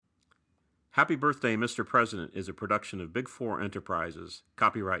Happy Birthday, Mr. President is a production of Big Four Enterprises,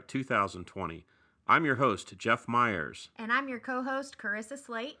 copyright 2020. I'm your host, Jeff Myers. And I'm your co-host, Carissa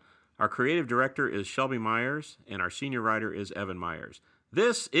Slate. Our creative director is Shelby Myers, and our senior writer is Evan Myers.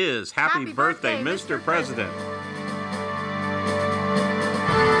 This is Happy Birthday, Mr. President.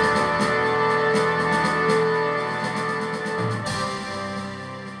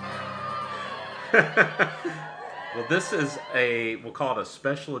 Well, this is we'll call it a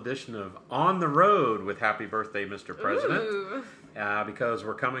special edition of On the Road with Happy Birthday, Mr. President. Because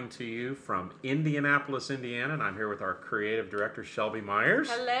we're coming to you from Indianapolis, Indiana, and I'm here with our creative director, Shelby Myers.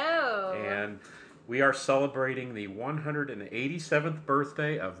 Hello. And we are celebrating the 187th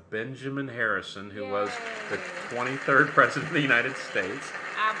birthday of Benjamin Harrison, who was the 23rd President of the United States.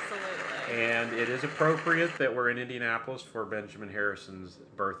 Absolutely. And it is appropriate that we're in Indianapolis for Benjamin Harrison's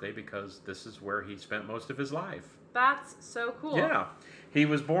birthday because this is where he spent most of his life. That's so cool. Yeah. He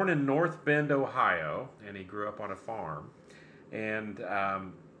was born in North Bend, Ohio, and he grew up on a farm. And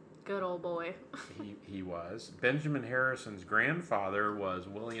good old boy. he was. Benjamin Harrison's grandfather was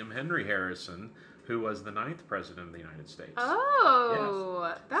William Henry Harrison, who was the 9th President of the United States. Oh,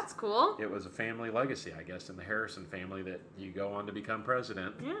 yes. That's cool. It was a family legacy, I guess, in the Harrison family that you go on to become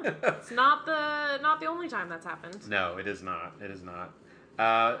president. Yeah. It's not the only time that's happened. No, it is not. It is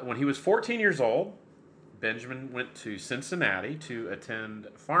not. When he was 14 years old, Benjamin went to Cincinnati to attend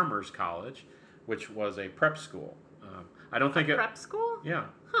Farmers College, which was a prep school. I don't think prep school? Yeah.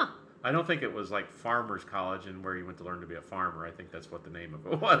 Huh. I don't think it was like Farmers College and where you went to learn to be a farmer. I think that's what the name of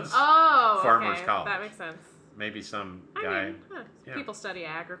it was. Oh, Farmers okay. College. That makes sense. Maybe some I guy. mean, yeah. People study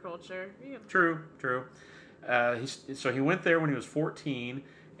agriculture. Yeah. True. So he went there when he was 14,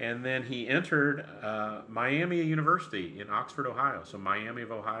 and then he entered Miami University in Oxford, Ohio. So Miami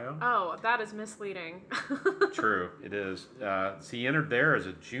of Ohio. Oh, that is misleading. True, it is. So he entered there as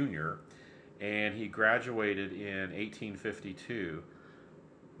a junior, and he graduated in 1852.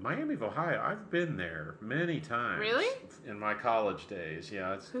 Miami of Ohio, I've been there many times. Really? In my college days.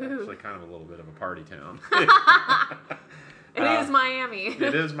 Yeah, it's actually kind of a little bit of a party town. It is Miami.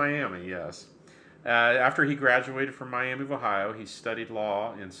 It is Miami, yes. After he graduated from Miami of Ohio, he studied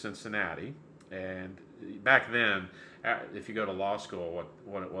law in Cincinnati. And back then, if you go to law school,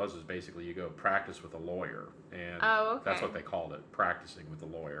 what it was is basically you go practice with a lawyer. And that's what they called it, practicing with a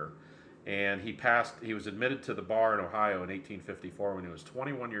lawyer. And he was admitted to the bar in Ohio in 1854 when he was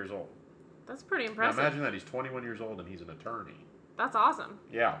 21 years old. That's pretty impressive. Now imagine that he's 21 years old and he's an attorney. That's awesome.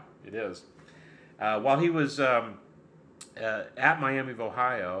 Yeah, it is. While he was at Miami of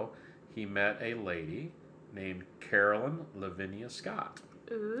Ohio, he met a lady named Carolyn Lavinia Scott.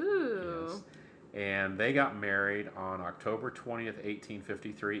 Ooh. Yes. And they got married on October 20th,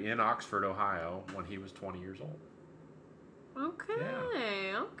 1853 in Oxford, Ohio, when he was 20 years old. Okay,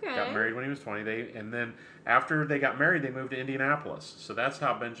 yeah. Okay. Got married when he was 20. And then after they got married, they moved to Indianapolis. So that's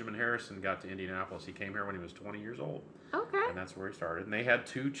how Benjamin Harrison got to Indianapolis. He came here when he was 20 years old. Okay. And that's where he started. And they had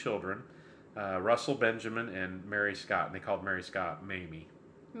 2 children, Russell Benjamin and Mary Scott. And they called Mary Scott Mamie.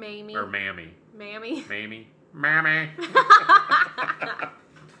 Mamie. Or Mammy. Mammy. Mamie. Mammy.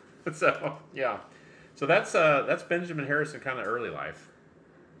 So, yeah. So that's Benjamin Harrison kind of early life.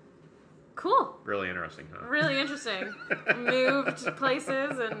 Cool. Really interesting, huh? Really interesting. Moved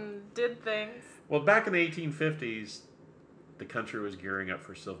places and did things. Well, back in the 1850s, the country was gearing up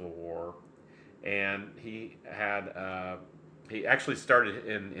for Civil War, and he actually started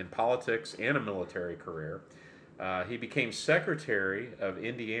in politics and a military career. He became secretary of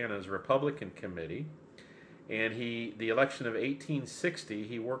Indiana's Republican Committee, and the election of 1860,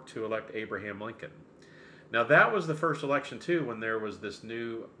 he worked to elect Abraham Lincoln. Now, that was the first election, too, when there was this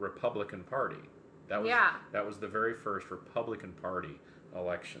new Republican Party. That was the very first Republican Party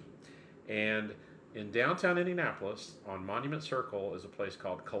election. And in downtown Indianapolis, on Monument Circle, is a place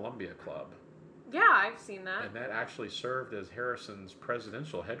called Columbia Club. Yeah, I've seen that. And that actually served as Harrison's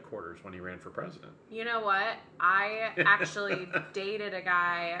presidential headquarters when he ran for president. You know what? I actually dated a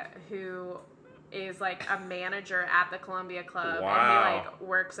guy who is like a manager at the Columbia Club. Wow. And he like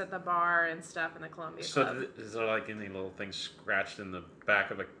works at the bar and stuff in the Columbia Club. So is there like any little thing scratched in the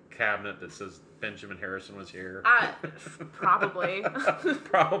back of a cabinet that says Benjamin Harrison was here? Probably.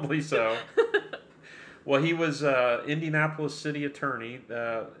 Probably so. Well, he was Indianapolis city attorney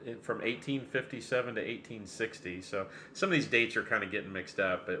from 1857 to 1860. So some of these dates are kind of getting mixed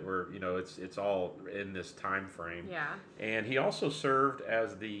up, but it's all in this time frame. Yeah. And he also served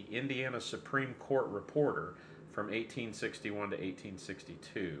as the Indiana Supreme Court reporter from 1861 to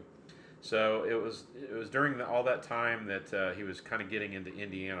 1862. So it was during all that time that he was kind of getting into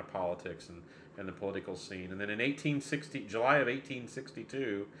Indiana politics and the political scene. And then in July of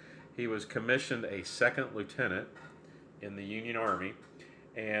 1862, he was commissioned a second lieutenant in the Union Army,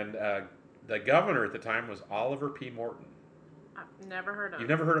 and the governor at the time was Oliver P. Morton. I've never heard of You've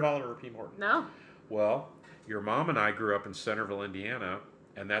him. never heard of Oliver P. Morton? No. Well, your mom and I grew up in Centerville, Indiana,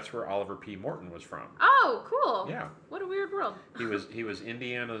 and that's where Oliver P. Morton was from. Oh, cool. Yeah. What a weird world. He was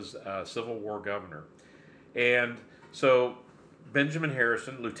Indiana's Civil War governor, and so Benjamin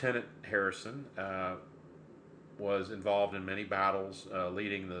Harrison, Lieutenant Harrison, was involved in many battles,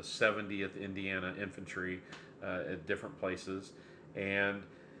 leading the 70th Indiana Infantry at different places, and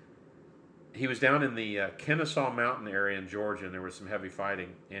he was down in the Kennesaw Mountain area in Georgia, and there was some heavy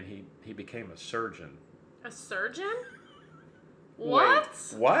fighting, and he became a surgeon. A surgeon? What?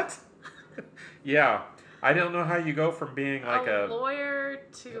 Wait, what? Yeah, I don't know how you go from being like a lawyer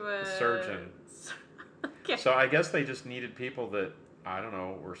to a surgeon. Okay. So I guess they just needed people that, I don't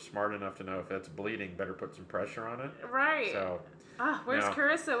know, were smart enough to know if it's bleeding, better put some pressure on it. Right. So where's now,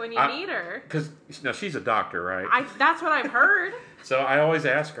 Carissa when you need her? Because no, she's a doctor, right? That's what I've heard. So I always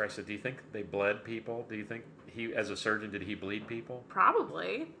ask her. I said, "Do you think they bled people? Do you think he, as a surgeon, did he bleed people?"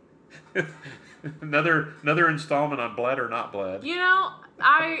 Probably. another installment on bled or not bled. You know,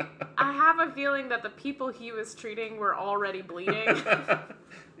 I have a feeling that the people he was treating were already bleeding.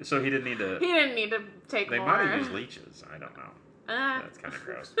 So he didn't need to. He didn't need to take They more. might have used leeches. I don't know. That's kind of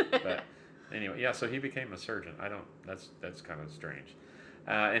gross. But anyway, yeah. So he became a surgeon. I don't. That's kind of strange.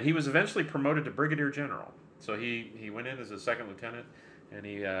 And he was eventually promoted to brigadier general. So he went in as a second lieutenant, and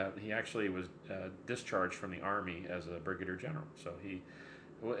he actually was discharged from the army as a brigadier general. So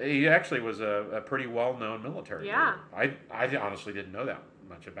he actually was a pretty well-known military Yeah. leader. I honestly didn't know that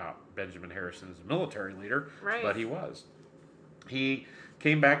much about Benjamin Harrison as a military leader, Right. but he was. He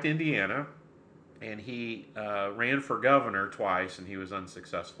came back to Indiana, and he ran for governor twice, and he was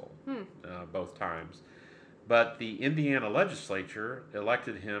unsuccessful both times. But the Indiana legislature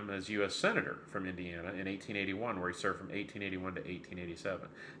elected him as U.S. Senator from Indiana in 1881, where he served from 1881 to 1887.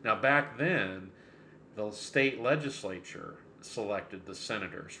 Now, back then, the state legislature selected the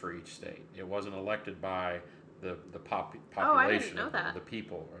senators for each state. It wasn't elected by the population, Oh, I didn't know that. the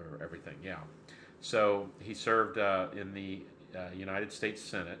people, or everything. Yeah. So he served in the United States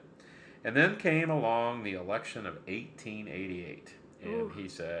Senate. And then came along the election of 1888. And Ooh. he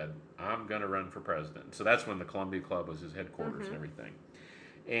said, I'm going to run for president. So that's when the Columbia Club was his headquarters and everything.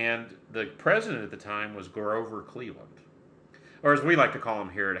 And the president at the time was Grover Cleveland. Or as we like to call him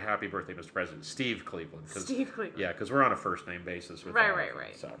here at Happy Birthday, Mr. President, Steve Cleveland. Steve Cleveland. Yeah, because we're on a first-name basis with Right, all right, of them.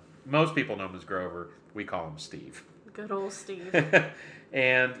 right. So most people know him as Grover. We call him Steve. Good old Steve.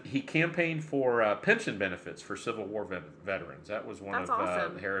 And he campaigned for pension benefits for Civil War veterans. That was one That's of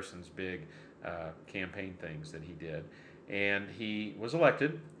awesome. Harrison's big campaign things that he did. And he was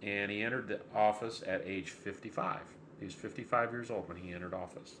elected, and he entered the office at age 55. He was 55 years old when he entered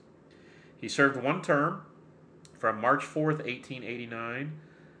office. He served one term from March 4th, 1889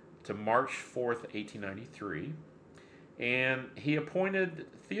 to March 4th, 1893. And he appointed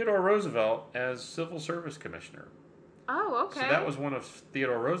Theodore Roosevelt as Civil Service Commissioner. Oh, okay. So that was one of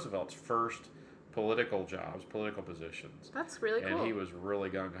Theodore Roosevelt's first political jobs, political positions. That's really cool. And he was really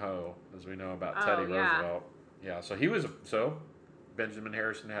gung-ho, as we know about Oh, Teddy yeah. Roosevelt. Yeah, so Benjamin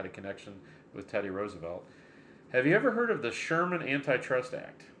Harrison had a connection with Teddy Roosevelt. Have you ever heard of the Sherman Antitrust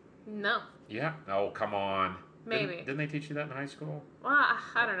Act? No. Yeah. Oh, come on. Maybe. Didn't they teach you that in high school? Well,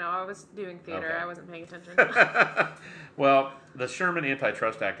 I don't know. I was doing theater. Okay. I wasn't paying attention. Well, the Sherman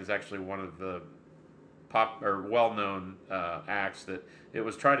Antitrust Act is actually one of the well-known acts that it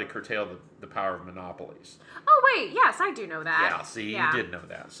was trying to curtail the power of monopolies. Oh, wait. Yes, I do know that. Yeah, see, Yeah. you did know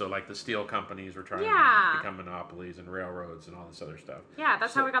that. So, like, the steel companies were trying Yeah. to become monopolies, and railroads and all this other stuff. Yeah,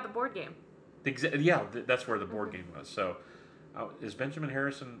 that's So- how we got the board game. That's where the board game was. So, is Benjamin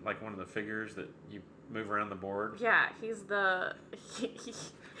Harrison like one of the figures that you move around the board? Yeah, he's the... He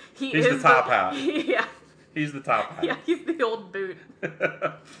He's is the top hat. Yeah. He's the top hat. Yeah, he's the old boot.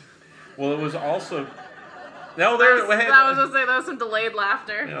 Well, it was also... No, there. I was going to say, that was some delayed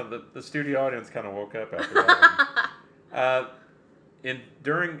laughter. You know, the studio audience kind of woke up after that one.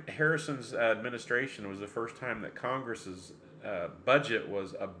 During Harrison's administration was the first time that Congress's budget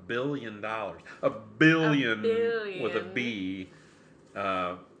was $1 billion. A billion with a B.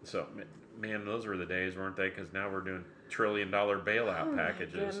 So, man, those were the days, weren't they? Because now we're doing $1 trillion bailout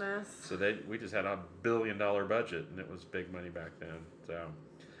packages. Goodness. So we just had a $1 billion budget, and it was big money back then.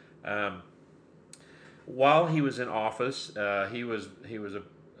 So, while he was in office, he was a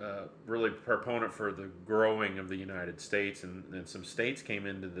really proponent for the growing of the United States, and some states came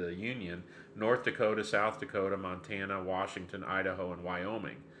into the Union. North Dakota, South Dakota, Montana, Washington, Idaho, and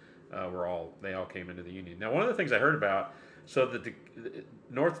Wyoming they all came into the Union. Now, one of the things I heard about So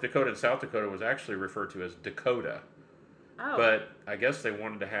North Dakota and South Dakota was actually referred to as Dakota, Oh. but I guess they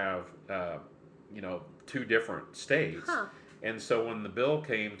wanted to have two different states. Huh. And so when the bill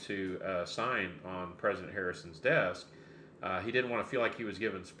came to sign on President Harrison's desk, he didn't want to feel like he was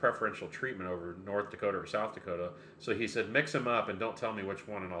given preferential treatment over North Dakota or South Dakota. So he said, "Mix them up and don't tell me which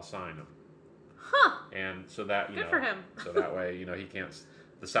one, and I'll sign them." Huh. And so that Good for him. So that way, he can't.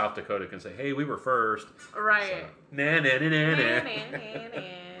 The South Dakota can say, "Hey, we were first." Right. So, nah, nah, nah, nah, nah.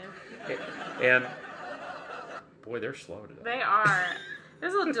 And boy, they're slow today. They are.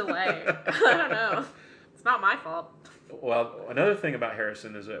 There's a little delay. I don't know. It's not my fault. Well, another thing about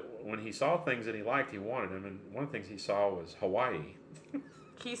Harrison is that when he saw things that he liked, he wanted them, and one of the things he saw was Hawaii.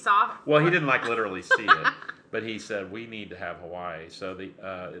 He saw. Well, he didn't literally see it, but he said we need to have Hawaii. So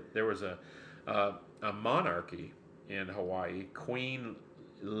there was a monarchy in Hawaii, Queen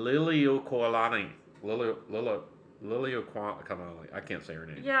Liliuokalani. Liliuokalani. I can't say her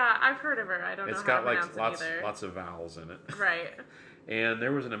name. Yeah, I've heard of her. I don't know how to pronounce it either. Lots of vowels in it. Right. And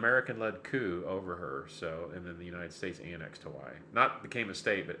there was an American-led coup over her. And then the United States annexed Hawaii. Not became a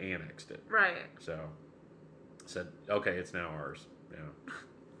state, but annexed it. Right. So said, okay, it's now ours. Yeah.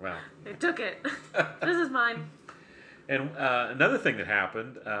 Wow. They took it. This is mine. And another thing that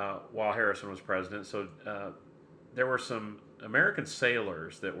happened while Harrison was president, there were some American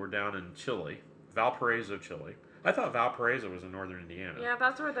sailors that were down in Chile, Valparaiso, Chile. I thought Valparaiso was in northern Indiana. Yeah,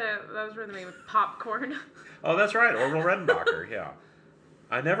 that was where they made popcorn. Oh, that's right, Orville Redenbacher. Yeah,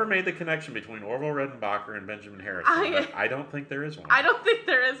 I never made the connection between Orville Redenbacher and Benjamin Harrison. I don't think there is one. I don't think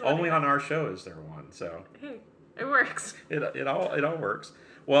there is one. Only on our show is there one. So hey, it works. It all works.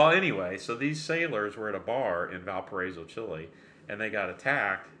 Well, anyway, so these sailors were at a bar in Valparaiso, Chile, and they got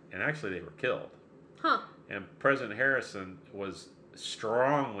attacked, and actually they were killed. Huh. And President Harrison was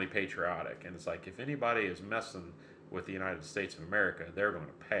strongly patriotic, and it's like, if anybody is messing with the United States of America, they're going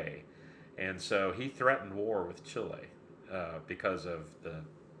to pay. And so he threatened war with Chile because of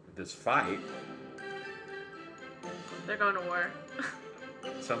this fight. They're going to war.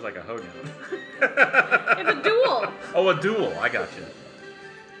 Sounds like a hoedown. It's a duel. Oh, a duel. I got you.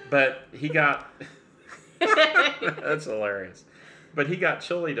 But he got... That's hilarious. But he got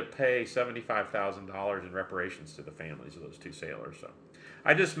Chile to pay $75,000 in reparations to the families of those two sailors. So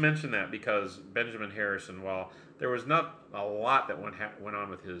I just mentioned that because Benjamin Harrison, while there was not a lot that went on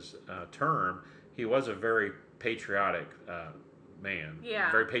with his term, he was a very patriotic man,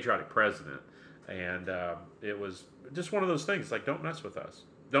 yeah. Very patriotic president. And it was just one of those things, like, don't mess with us.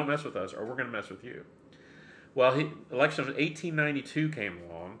 Don't mess with us, or we're going to mess with you. Well, election of 1892 came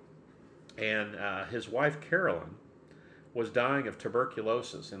along, and his wife, Carolyn, was dying of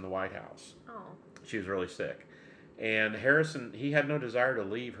tuberculosis in the White House. Oh. She was really sick. And Harrison, he had no desire to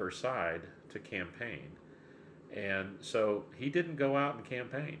leave her side to campaign. And so he didn't go out and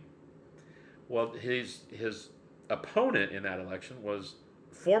campaign. Well, his opponent in that election was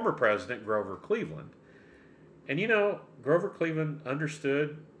former President Grover Cleveland. And Grover Cleveland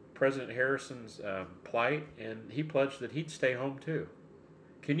understood President Harrison's plight, and he pledged that he'd stay home too.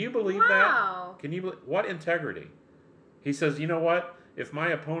 Can you believe Wow. that? What integrity? He says, you know what? If my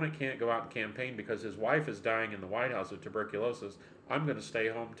opponent can't go out and campaign because his wife is dying in the White House of tuberculosis, I'm going to stay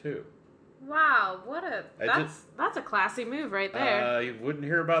home too. Wow, that's a classy move right there. You wouldn't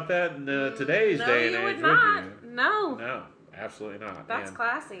hear about that in today's day and age, would you? No, absolutely not. That's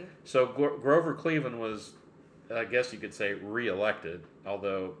classy. So Grover Cleveland was, I guess you could say, re-elected,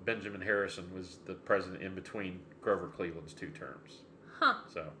 although Benjamin Harrison was the president in between Grover Cleveland's two terms. Huh.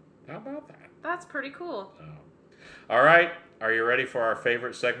 So, how about that? That's pretty cool. All right, are you ready for our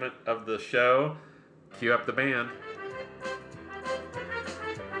favorite segment of the show? Cue up the band.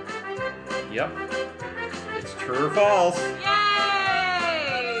 Yep. It's true or false.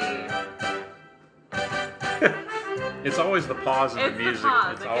 Yay! It's always the pause in the music.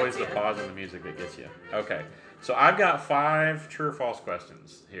 It's always the pause in the music that gets you. Okay. So I've got 5 true or false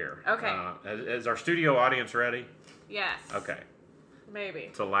questions here. Okay. Is our studio audience ready? Yes. Okay.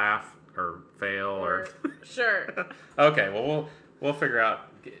 Maybe. To laugh or fail or sure. Okay. Well, we'll figure out.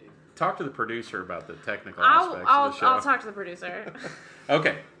 Talk to the producer about the technical aspects of the show. I'll talk to the producer.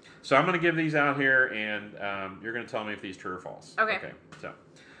 Okay. So I'm going to give these out here, and you're going to tell me if these are true or false. Okay. Okay. So,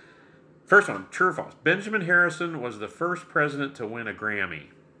 first one, true or false? Benjamin Harrison was the first president to win a Grammy.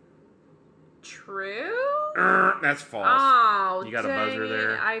 True? That's false. Oh, you got a buzzer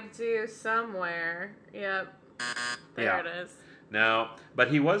there? I do somewhere. Yep. There it is. No,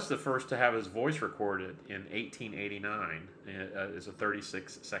 but he was the first to have his voice recorded in 1889 as a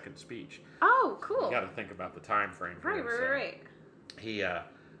 36-second speech. Oh, cool. You got to think about the time frame. Right. He, I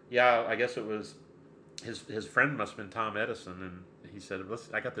guess it was his friend must have been Tom Edison, and he said,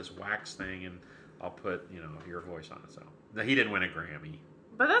 I got this wax thing, and I'll put your voice on it. So no, he didn't win a Grammy.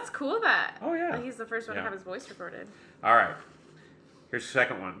 But that's cool that he's the first one to Yeah. have his voice recorded. All right. Here's the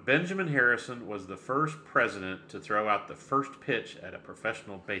second one. Benjamin Harrison was the first president to throw out the first pitch at a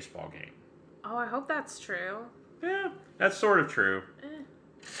professional baseball game. Oh, I hope that's true. Yeah, that's sort of true.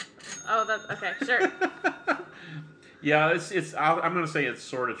 Oh, that's okay. Sure. Yeah, I'm going to say it's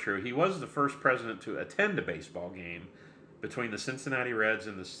sort of true. He was the first president to attend a baseball game between the Cincinnati Reds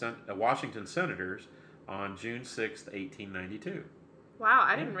and the Washington Senators on June 6th, 1892. Wow,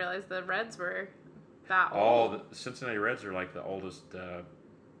 I didn't realize the Reds were that The old. Cincinnati Reds are like the oldest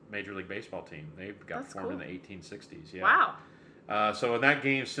Major League Baseball team. They got That's formed cool. in the 1860s. Yeah. Wow. So in that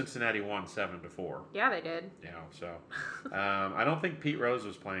game, Cincinnati won 7-4. Yeah, they did. Yeah. So I don't think Pete Rose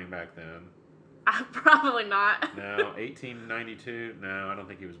was playing back then. Probably not. No, 1892. No, I don't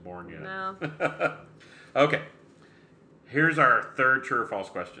think he was born yet. No. Okay. Here's our third true or false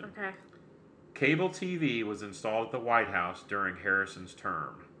question. Okay. Cable TV was installed at the White House during Harrison's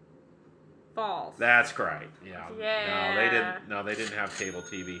term. False. That's right. Yeah. Yeah. No, they didn't have cable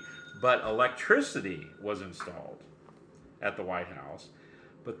TV, but electricity was installed at the White House.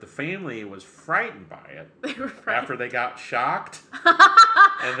 But the family was frightened by it They were frightened. after they got shocked,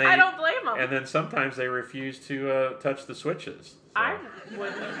 I don't blame them. and then sometimes they refused to touch the switches. So. I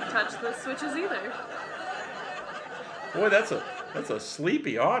wouldn't touch the switches either. Boy, that's a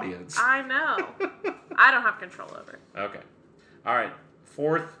sleepy audience. I know. I don't have control over. Okay. All right.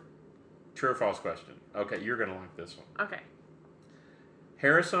 Fourth true or false question. Okay, you're going to like this one. Okay.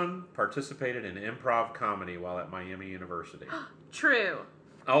 Harrison participated in improv comedy while at Miami University. True.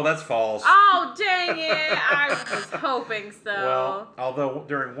 Oh, that's false. Oh, dang it. I was hoping so. Well, although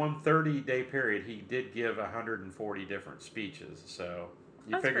during one 30-day period, he did give 140 different speeches, so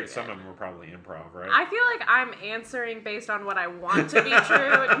you That's figured pretty some good. of them were probably improv, right? I feel like I'm answering based on what I want to be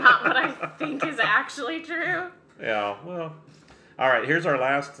true, not what I think is actually true. Yeah, well. All right, here's our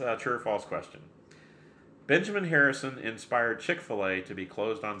last true or false question. Benjamin Harrison inspired Chick-fil-A to be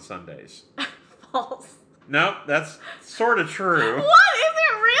closed on Sundays. False. No, that's sort of true. What? Is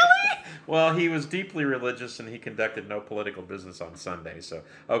it really? Well, he was deeply religious and he conducted no political business on Sunday. So,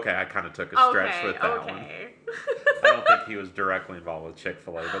 okay, I kind of took a stretch with that one. Okay. I don't think he was directly involved with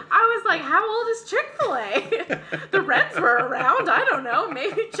Chick-fil-A, but I was like, how old is Chick-fil-A? The Reds were around. I don't know.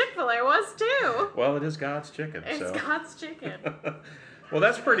 Maybe Chick-fil-A was too. well, it is God's chicken. It's so. God's chicken. Well,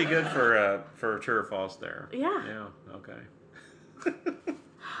 that's pretty good for true or false there. Yeah. Yeah. Okay.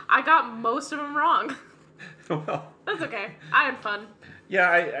 I got most of them wrong. Well. That's okay. I had fun.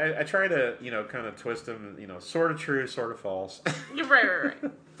 Yeah, I try to kind of twist them. Sort of true, sort of false. You're right.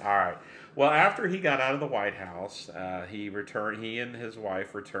 All right. Well, after he got out of the White House, he returned. He and his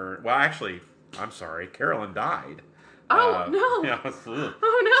wife returned. Well, actually, I'm sorry. Carolyn died. Oh, no. Yeah,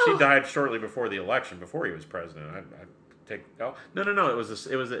 Oh, no. She died shortly before the election, before he was president. No. It was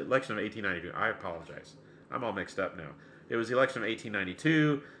the election of 1892. I apologize. I'm all mixed up now. It was the election of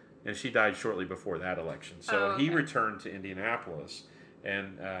 1892, and she died shortly before that election. So he returned to Indianapolis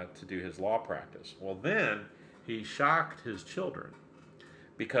and to do his law practice. Well, then he shocked his children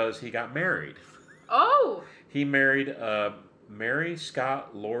because he got married. Oh. He married Mary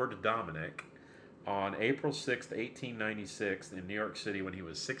Scott Lord Dominic on April 6th, 1896 in New York City when he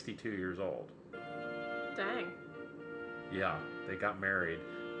was 62 years old. Dang. Yeah, they got married,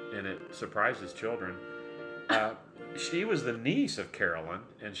 and it surprised his children. She was the niece of Carolyn,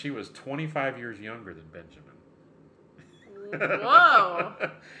 and she was 25 years younger than Benjamin. Whoa.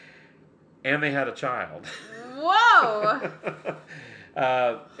 And they had a child. Whoa.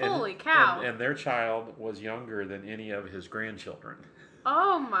 Holy and, cow. And their child was younger than any of his grandchildren.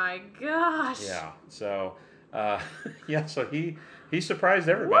 Oh my gosh. Yeah. So, so he surprised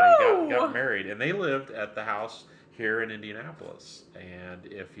everybody. Woo! Got married, and they lived at the house here in Indianapolis. And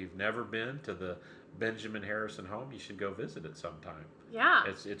if you've never been to the Benjamin Harrison home, you should go visit it sometime. Yeah.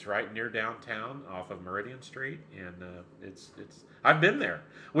 It's right near downtown, off of Meridian Street, and it's I've been there.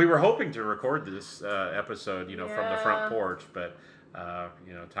 We were hoping to record this episode, from the front porch, but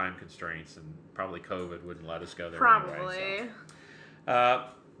time constraints and probably COVID wouldn't let us go there. Probably. Anyway, so.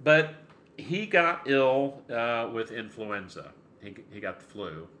 But he got ill with influenza. He got the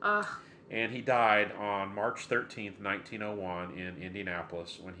flu. Ugh. And he died on March 13th, 1901 in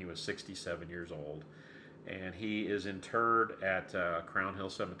Indianapolis when he was 67 years old. And he is interred at Crown Hill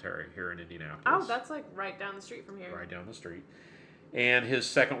Cemetery here in Indianapolis. Oh, that's like right down the street from here. Right down the street. And his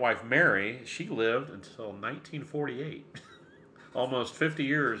second wife, Mary, she lived until 1948. Almost 50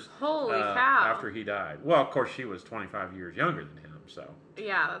 years Holy cow. after he died. Well, of course, she was 25 years younger than him. So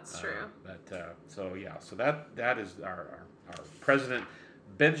Yeah, that's true. So that is our president,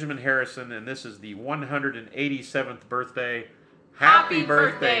 Benjamin Harrison, and this is the 187th birthday. Happy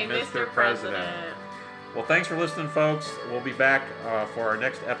birthday, Mr. President. Well, thanks for listening, folks. We'll be back for our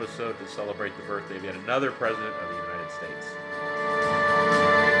next episode to celebrate the birthday of yet another president of the United States.